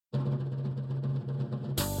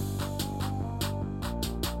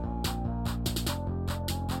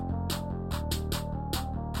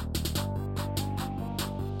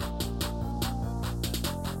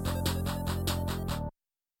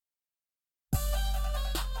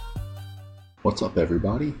What's up,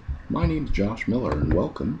 everybody? My name's Josh Miller, and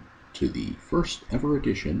welcome to the first ever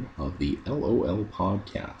edition of the LOL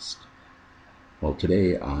podcast. Well,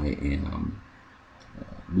 today I am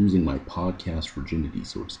losing my podcast virginity,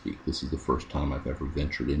 so to speak. This is the first time I've ever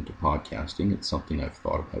ventured into podcasting. It's something I've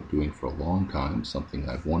thought about doing for a long time, something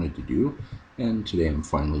I've wanted to do, and today I'm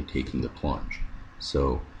finally taking the plunge.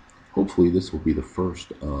 So hopefully this will be the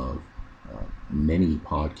first of many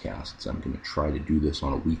podcasts. I'm going to try to do this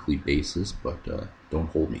on a weekly basis, but don't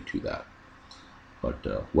hold me to that.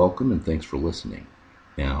 But welcome and thanks for listening.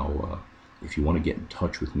 Now, if you want to get in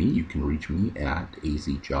touch with me, you can reach me at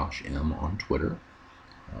azjoshm on Twitter.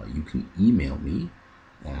 You can email me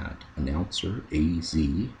at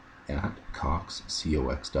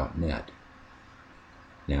announceraz@cox.net.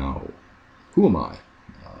 Now, who am I?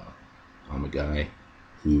 I'm a guy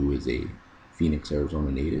who is a Phoenix, Arizona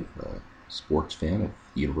native, a sports fan of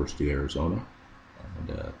the University of Arizona,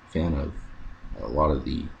 and a fan of a lot of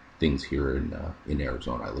the things here in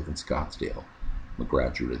Arizona. I live in Scottsdale. I'm a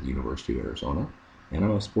graduate of the University of Arizona, and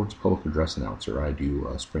I'm a sports public address announcer. I do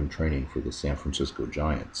spring training for the San Francisco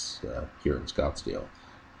Giants here in Scottsdale.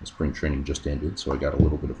 The spring training just ended, so I got a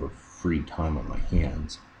little bit of a free time on my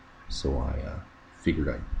hands, so I figured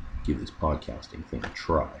I'd give this podcasting thing a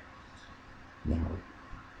try. Now,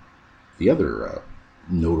 the other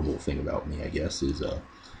notable thing about me, I guess, is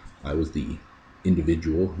I was the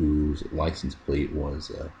individual whose license plate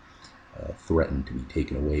was threatened to be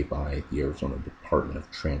taken away by the Arizona Department of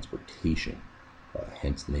Transportation.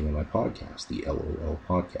 Hence the name of my podcast, the LOL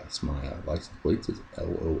Podcast. My license plate is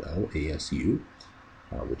LOLASU,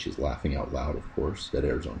 which is laughing out loud, of course, at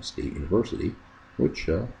Arizona State University, which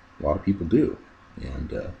a lot of people do.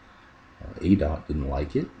 And ADOT didn't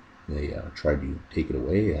like it. They tried to take it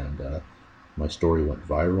away, and my story went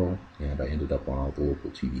viral, and I ended up on all the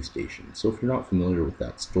local TV stations. So if you're not familiar with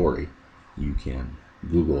that story, you can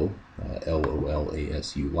Google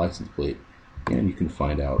LOLASU license plate, and you can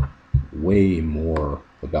find out way more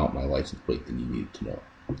about my license plate than you need to know.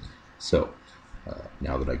 So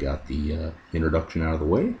now that I got the introduction out of the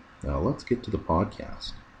way, let's get to the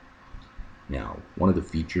podcast. Now, one of the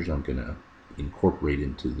features I'm going to incorporate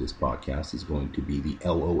into this podcast is going to be the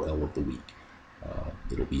LOL of the week.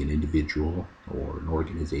 It'll be an individual or an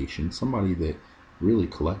organization, somebody that really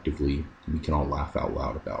collectively we can all laugh out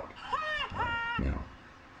loud about. Now,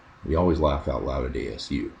 we always laugh out loud at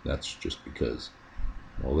ASU. That's just because,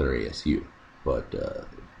 well, they're ASU. But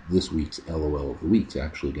this week's LOL of the week is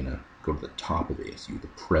actually going to go to the top of ASU, the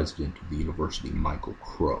president of the university, Michael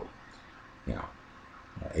Crow. Now,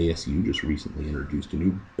 ASU just recently introduced a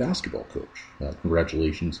new basketball coach.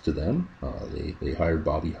 Congratulations to them. They hired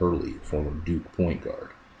Bobby Hurley, former Duke point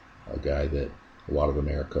guard, a guy that a lot of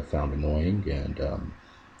America found annoying and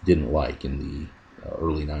didn't like in the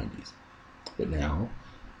early 90s. But now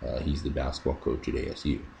he's the basketball coach at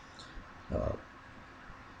ASU.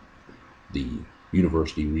 The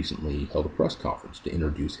university recently held a press conference to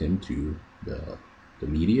introduce him to the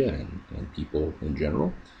media and people in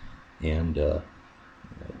general. And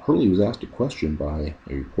Hurley was asked a question by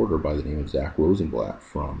a reporter by the name of Zach Rosenblatt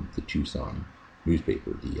from the Tucson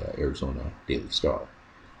newspaper, the Arizona Daily Star.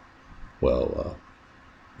 Well,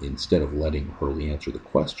 instead of letting Hurley answer the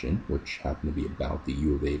question, which happened to be about the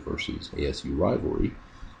U of A versus ASU rivalry,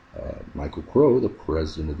 Michael Crow, the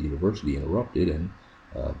president of the university, interrupted and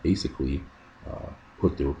basically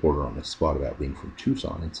put the reporter on the spot about being from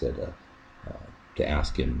Tucson and said to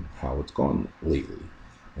ask him how it's gone lately.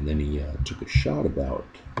 And then he took a shot about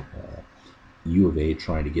U of A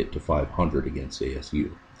trying to get to 500 against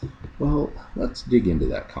ASU. Well, let's dig into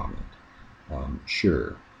that comment.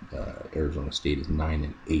 Sure, Arizona State is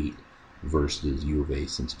 9-8 versus U of A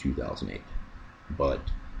since 2008, but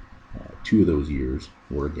 2 of those years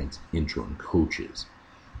were against interim coaches,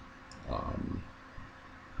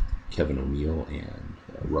 Kevin O'Neill and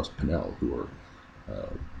Russ Pennell, who are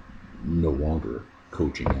no longer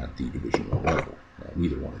coaching at the Division I level.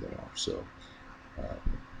 Neither one of them are, so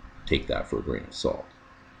take that for a grain of salt.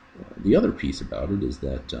 The other piece about it is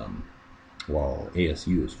that while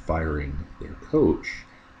ASU is firing their coach,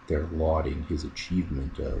 they're lauding his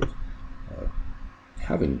achievement of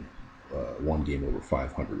having one game over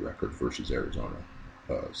 500 record versus Arizona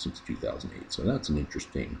since 2008. So that's an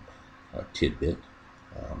interesting tidbit.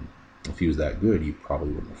 If he was that good, you probably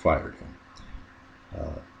wouldn't have fired him.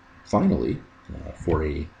 Finally, for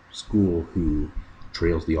a school who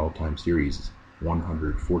trails the all-time series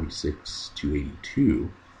 146-82,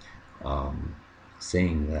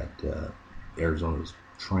 saying that Arizona's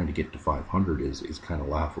trying to get to 500 is kind of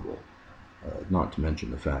laughable. Not to mention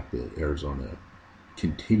the fact that Arizona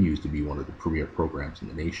continues to be one of the premier programs in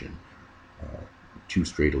the nation. 2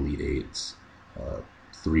 straight Elite Eights,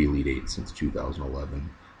 3 Elite Eights since 2011,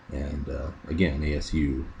 and again,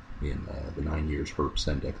 ASU in the 9 years Herb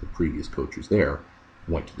Sendek, the previous coach, was there,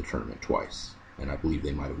 went to the tournament twice, and I believe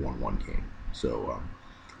they might have won 1 game. So,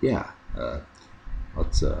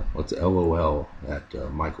 let's LOL at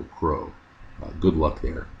Michael Crow. Good luck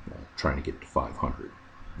there, trying to get to 500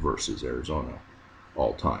 versus Arizona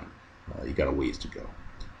all time. You got a ways to go.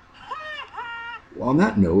 Well, on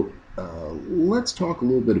that note, let's talk a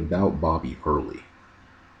little bit about Bobby Hurley.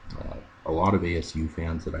 A lot of ASU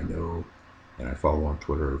fans that I know and I follow on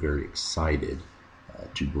Twitter are very excited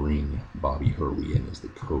to bring Bobby Hurley in as the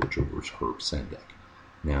coach over Herb Sendek.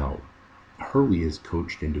 Now, Hurley has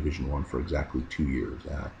coached in Division I for exactly 2 years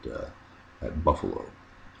at Buffalo.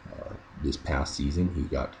 This past season, he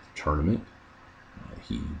got to the tournament.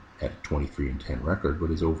 He had a 23-10 record, but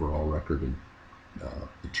his overall record in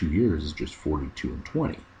the 2 years is just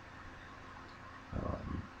 42-20.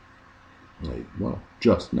 Not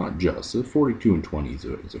just. So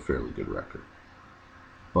 42-20 is a fairly good record.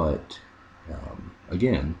 But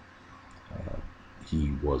again,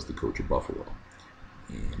 he was the coach of Buffalo.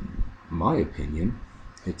 In my opinion,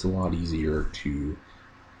 it's a lot easier to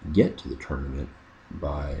get to the tournament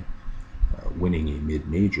by winning a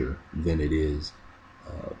mid-major than it is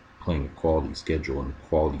playing a quality schedule in a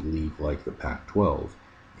quality league like the Pac-12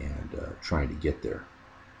 and trying to get there.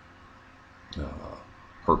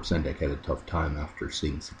 Herb Sendek had a tough time after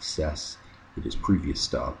seeing success at his previous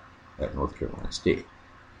stop at North Carolina State.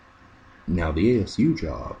 Now, the ASU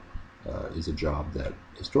job is a job that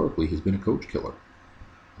historically has been a coach killer.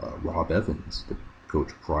 Rob Evans, the coach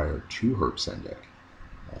prior to Herb Sendek,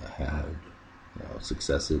 had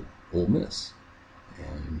success at Ole Miss,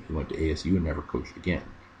 and he went to ASU and never coached again.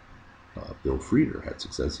 Bill Frieder had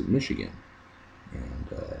success at Michigan,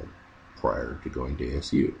 and prior to going to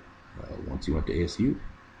ASU, once he went to ASU,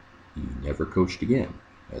 he never coached again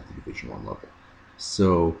at the Division I level.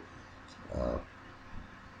 So,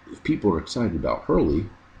 if people are excited about Hurley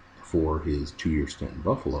for his 2-year stint in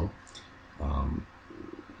Buffalo,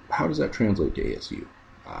 how does that translate to ASU?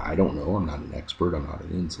 I don't know. I'm not an expert. I'm not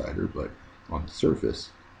an insider. But on the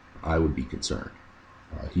surface, I would be concerned.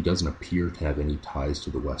 He doesn't appear to have any ties to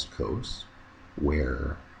the West Coast,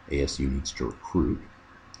 where ASU needs to recruit.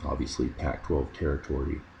 Obviously, Pac-12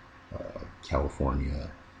 territory,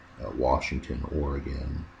 California, Washington,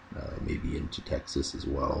 Oregon, maybe into Texas as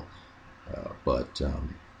well. But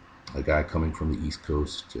a guy coming from the East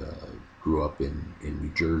Coast, grew up in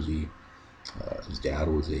New Jersey. His dad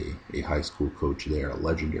was a high school coach there, a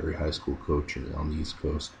legendary high school coach on the East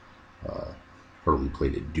Coast. Hurley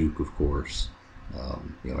played at Duke, of course.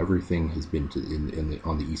 Everything has been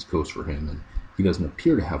on the East Coast for him, and he doesn't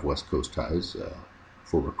appear to have West Coast ties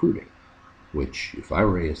for recruiting, which, if I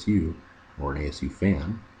were ASU or an ASU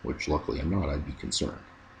fan, which luckily I'm not, I'd be concerned.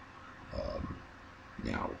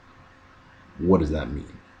 Now, what does that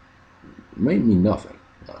mean? It might mean nothing.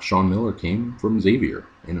 Sean Miller came from Xavier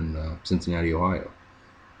in Cincinnati, Ohio,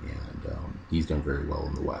 and he's done very well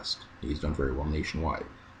in the West. He's done very well nationwide.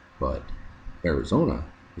 But Arizona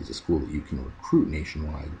is a school that you can recruit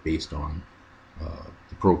nationwide based on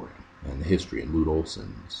the program and the history and Lute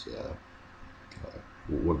Olson's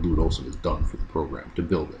what Lute Olson has done for the program to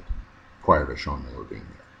build it prior to Sean Miller being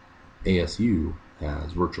there. ASU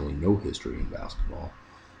has virtually no history in basketball.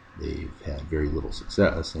 They've had very little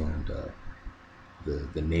success, and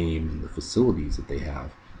the name and the facilities that they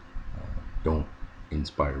have don't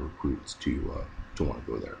inspire recruits to want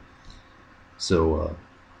to go there. So,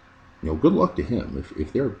 good luck to him.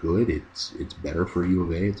 If they're good, it's better for U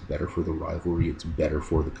of A. It's better for the rivalry. It's better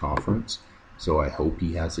for the conference. So I hope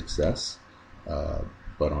he has success.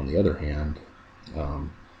 But on the other hand,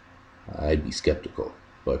 I'd be skeptical.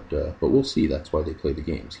 But we'll see. That's why they play the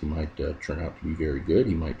games. He might turn out to be very good.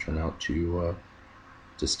 He might turn out to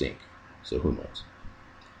stink. So who knows?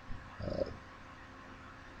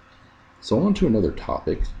 So on to another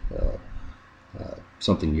topic.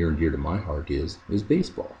 Something near and dear to my heart is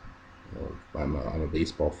baseball. I'm a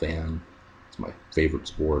baseball fan. It's my favorite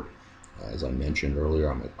sport. As I mentioned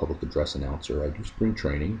earlier, I'm a public address announcer. I do spring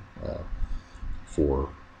training for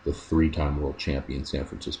the 3-time world champion San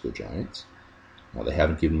Francisco Giants. Now, they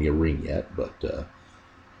haven't given me a ring yet, but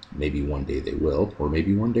maybe one day they will, or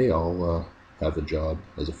maybe one day I'll have a job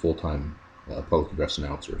as a full-time public address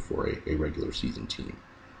announcer for a regular season team.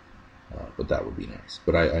 But that would be nice.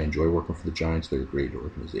 But I enjoy working for the Giants. They're a great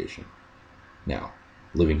organization. Now,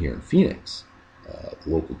 living here in Phoenix, the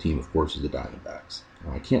local team, of course, is the Diamondbacks.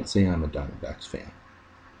 Now, I can't say I'm a Diamondbacks fan.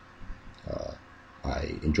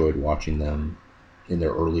 I enjoyed watching them in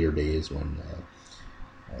their earlier days when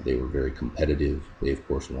They were very competitive. They, of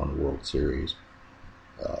course, won the World Series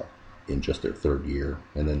in just their third year,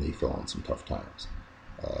 and then they fell on some tough times.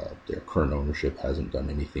 Their current ownership hasn't done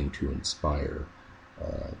anything to inspire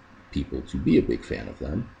people to be a big fan of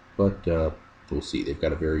them, but we'll see. They've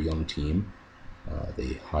got a very young team.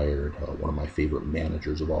 They hired one of my favorite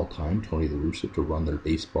managers of all time, Tony La Russa, to run their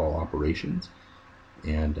baseball operations,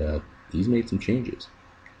 and he's made some changes.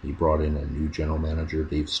 He brought in a new general manager,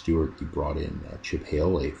 Dave Stewart. He brought in Chip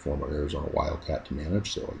Hale, a former Arizona Wildcat, to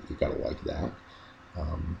manage, so you got to like that.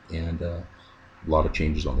 And a lot of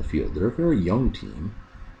changes on the field. They're a very young team.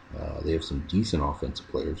 They have some decent offensive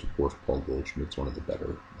players. Of course, Paul Goldschmidt's one of the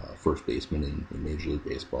better first basemen in Major League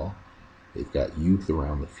Baseball. They've got youth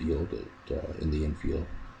around the field, in the infield.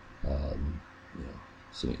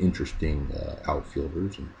 Some interesting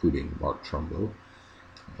outfielders, including Mark Trumbo,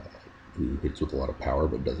 who hits with a lot of power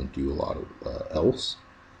but doesn't do a lot of else.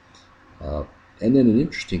 And then an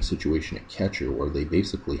interesting situation at catcher where they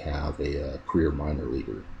basically have a career minor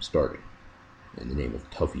leaguer starting in the name of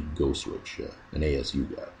Tuffy Goswitch, an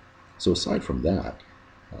ASU guy. So aside from that,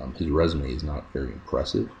 his resume is not very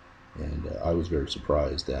impressive, and I was very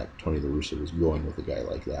surprised that Tony La Russa was going with a guy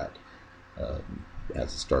like that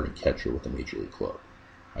as a starting catcher with a major league club.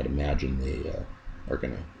 I'd imagine they are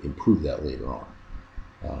going to improve that later on.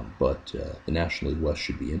 But the National League West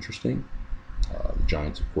should be interesting. The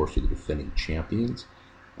Giants, of course, are the defending champions.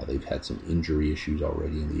 They've had some injury issues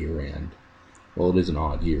already in the year, and, well, it is an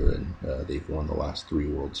odd year, and they've won the last 3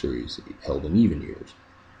 World Series held in even years,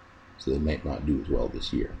 so they might not do as well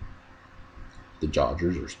this year. The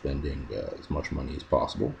Dodgers are spending as much money as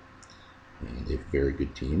possible, and they have a very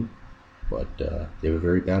good team, but they have a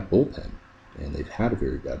very bad bullpen, and they've had a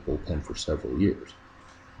very bad bullpen for several years.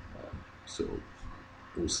 So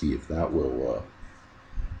we'll see if that will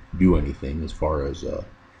do anything as far as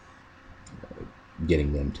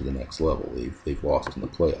getting them to the next level. They've lost in the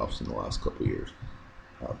playoffs in the last couple of years.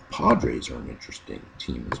 The Padres are an interesting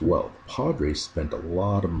team as well. The Padres spent a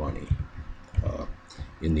lot of money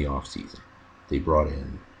in the offseason. They brought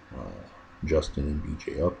in Justin and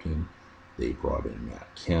B.J. Upton. They brought in Matt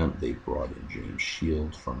Kemp. They brought in James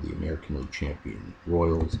Shields from the American League champion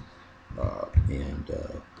Royals. And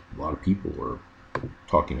a lot of people were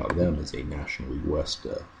talking about them as a National League West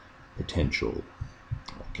potential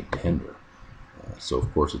contender. So,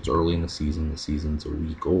 of course, it's early in the season. The season's a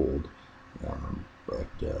week old. But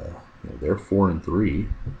they're 4-3.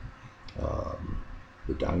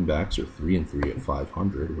 The Diamondbacks are 3-3 at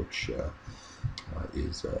 500, which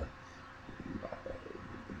is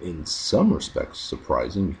in some respects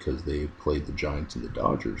surprising because they played the Giants and the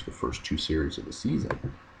Dodgers the first 2 series of the season,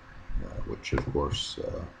 which of course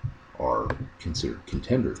are considered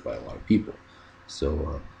contenders by a lot of people.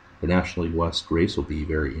 So the National League West race will be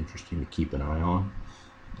very interesting to keep an eye on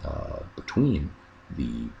between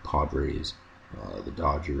the Padres, the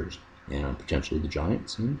Dodgers, and potentially the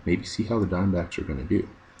Giants, and maybe see how the Diamondbacks are going to do.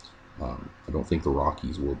 I don't think the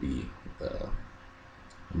Rockies will be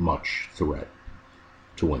much threat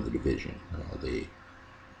to win the division. They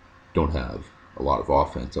don't have a lot of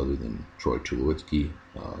offense other than Troy Tulowitzki.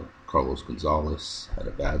 Carlos Gonzalez had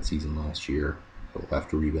a bad season last year. He'll have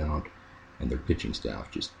to rebound, and their pitching staff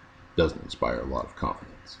just doesn't inspire a lot of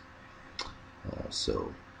confidence.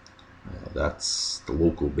 So that's the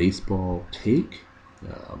local baseball take.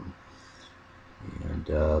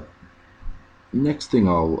 And next thing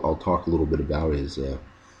I'll talk a little bit about is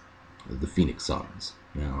the Phoenix Suns.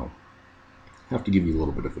 Now, I have to give you a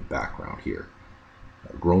little bit of a background here.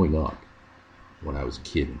 Growing up, when I was a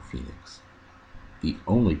kid in Phoenix, the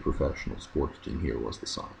only professional sports team here was the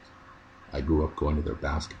Suns. I grew up going to their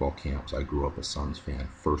basketball camps. I grew up a Suns fan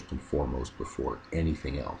first and foremost before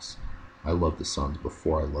anything else. I loved the Suns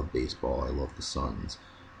before I loved baseball. I loved the Suns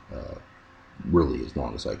really as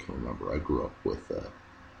long as I can remember. I grew up with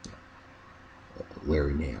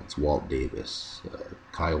Larry Nance, Walt Davis,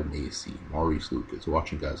 Kyle Macy, Maurice Lucas,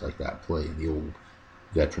 watching guys like that play in the old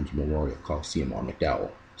Veterans Memorial Coliseum on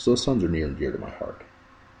McDowell. So the Suns are near and dear to my heart.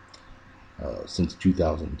 Since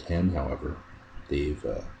 2010, however, they've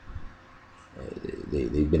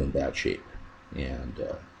been in bad shape, and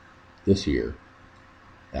this year,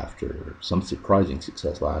 after some surprising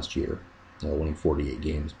success last year, winning 48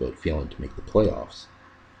 games but failing to make the playoffs,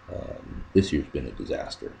 this year's been a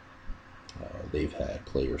disaster. They've had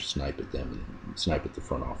players snipe at the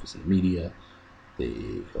front office and media.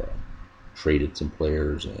 They've traded some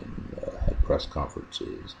players and had press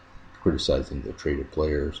conferences criticizing the traded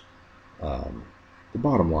players. The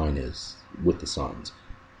bottom line is, with the Suns,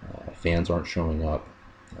 fans aren't showing up.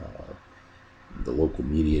 The local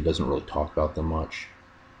media doesn't really talk about them much.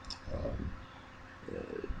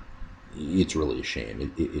 it's really a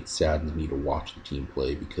shame. It saddens me to watch the team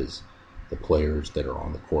play because the players that are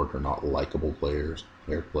on the court are not likable players.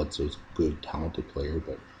 Eric Bledsoe's a good, talented player,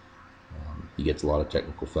 but he gets a lot of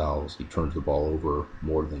technical fouls. He turns the ball over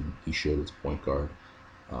more than he should as point guard.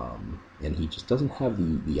 And he just doesn't have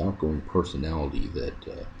the outgoing personality that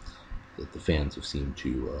the fans have seemed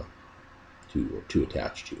to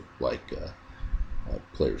attach to, like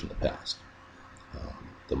players in the past.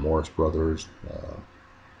 The Morris brothers,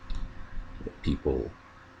 people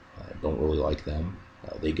don't really like them.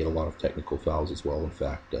 They get a lot of technical fouls as well. In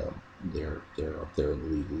fact, they're up there in the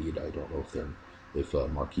league lead. I don't know if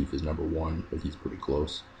Markieff is number one, but he's pretty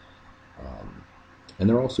close. And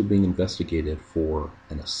they're also being investigated for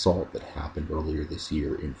an assault that happened earlier this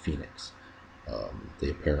year in Phoenix. They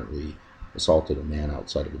apparently assaulted a man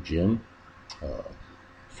outside of a gym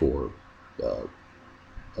for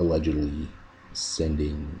allegedly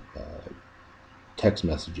sending text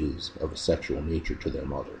messages of a sexual nature to their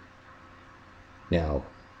mother. Now,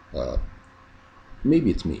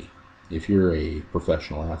 maybe it's me. If you're a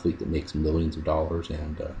professional athlete that makes millions of dollars,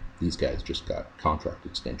 and these guys just got contract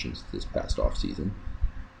extensions this past offseason,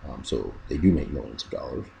 so they do make millions of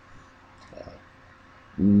dollars,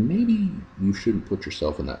 maybe you shouldn't put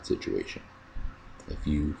yourself in that situation. If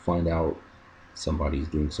you find out somebody's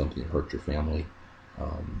doing something to hurt your family,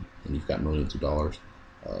 and you've got millions of dollars,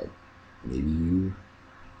 maybe you,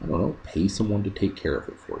 I don't know, pay someone to take care of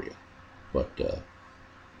it for you. But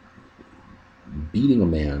beating a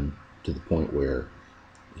man to the point where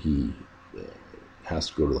he has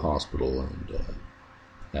to go to the hospital and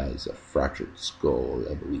has a fractured skull,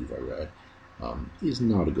 I believe I read, is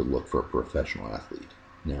not a good look for a professional athlete.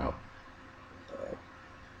 Now,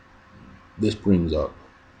 this brings up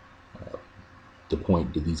the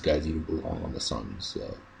point, do these guys even belong on the Suns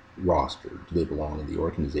roster? Do they belong in the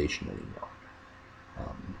organization anymore?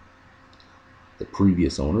 The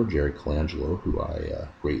previous owner, Jerry Colangelo, who I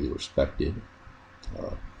greatly respected,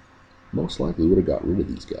 most likely would have got rid of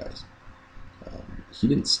these guys. He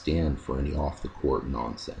didn't stand for any off-the-court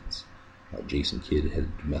nonsense. Jason Kidd had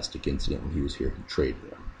a domestic incident when he was here. He traded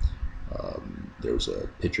him. There was a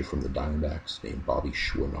pitcher from the Diamondbacks named Bobby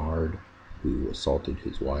Schwinard who assaulted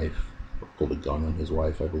his wife, or pulled a gun on his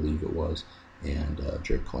wife, I believe it was, and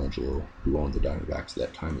Jerry Colangelo, who owned the Diamondbacks at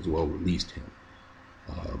that time as well, released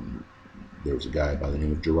him. There was a guy by the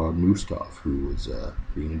name of Gerard Mustaf who was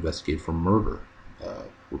being investigated for murder,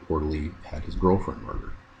 reportedly had his girlfriend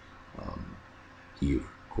murdered. He, of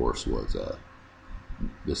course, was,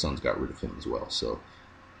 the Suns got rid of him as well. So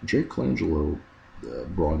Jerry Colangelo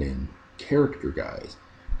brought in character guys.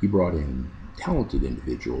 He brought in talented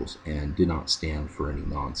individuals and did not stand for any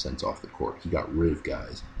nonsense off the court. He got rid of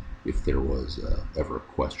guys if there was ever a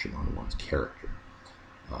question on one's character.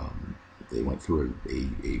 They went through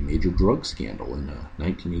a major drug scandal in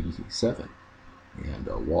 1987.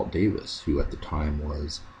 And Walt Davis, who at the time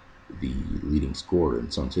was the leading scorer in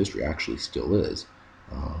Suns history, actually still is,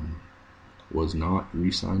 was not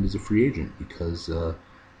re-signed as a free agent because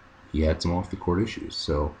he had some off-the-court issues.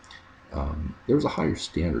 So there was a higher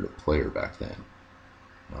standard of player back then.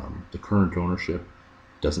 The current ownership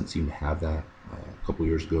doesn't seem to have that. A couple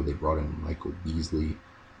years ago, they brought in Michael Beasley,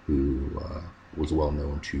 who was well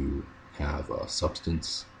known to have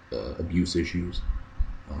substance abuse issues.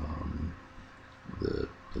 The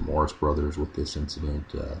Morris brothers with this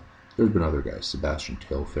incident. There's been other guys, Sebastian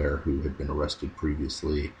Telfair, who had been arrested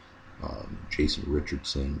previously, Jason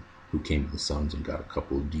Richardson, who came to the Suns and got a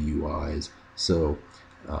couple of DUIs. So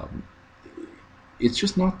it's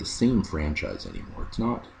just not the same franchise anymore. It's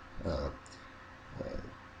not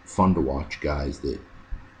fun to watch guys that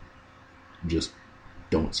just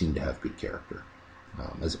don't seem to have good character.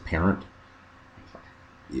 As a parent,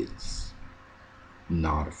 it's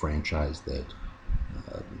not a franchise that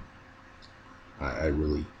I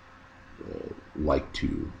really like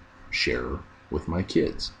to share with my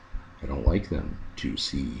kids. I don't like them to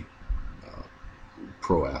see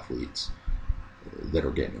pro athletes that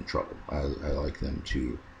are getting in trouble. I like them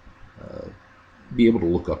to be able to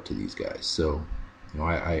look up to these guys. So,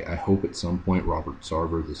 I hope at some point Robert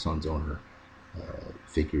Sarver, the Suns owner,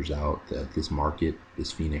 figures out that this market,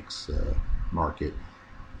 this Phoenix market,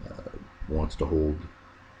 wants to hold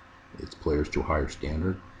its players to a higher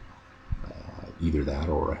standard. Either that,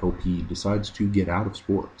 or I hope he decides to get out of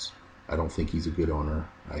sports. I don't think he's a good owner.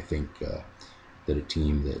 I think that a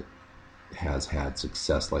team that has had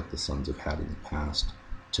success like the Suns have had in the past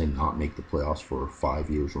to not make the playoffs for 5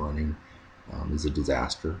 years running is a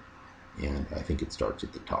disaster, and I think it starts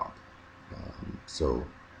at the top. So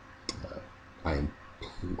I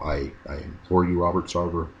implore you, Robert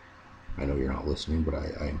Sarver, I know you're not listening, but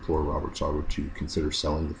I implore Robert Sarver to consider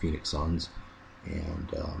selling the Phoenix Suns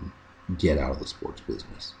and get out of the sports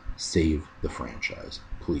business. Save the franchise,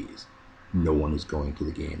 please. No one is going to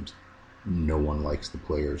the games. No one likes the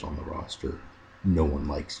players on the roster. No one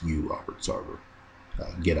likes you, Robert Sarver.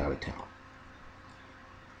 Get out of town.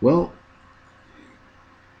 Well,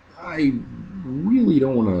 I really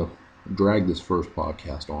don't want to drag this first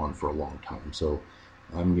podcast on for a long time, so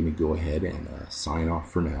I'm going to go ahead and sign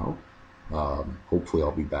off for now. Hopefully,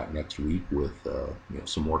 I'll be back next week with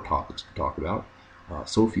some more topics to talk about.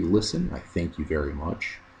 So if you listen, I thank you very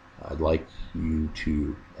much. I'd like you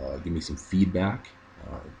to give me some feedback,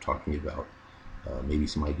 talking about maybe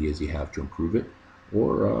some ideas you have to improve it,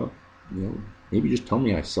 or maybe just tell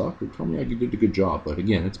me I suck or tell me I did a good job. But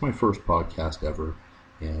again, it's my first podcast ever,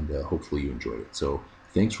 and hopefully you enjoyed it. So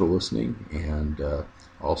thanks for listening, and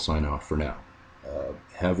I'll sign off for now.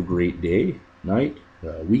 Have a great day, night,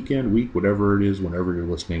 weekend, week, whatever it is, whenever you're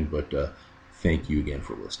listening. But thank you again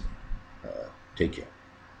for listening. Take care.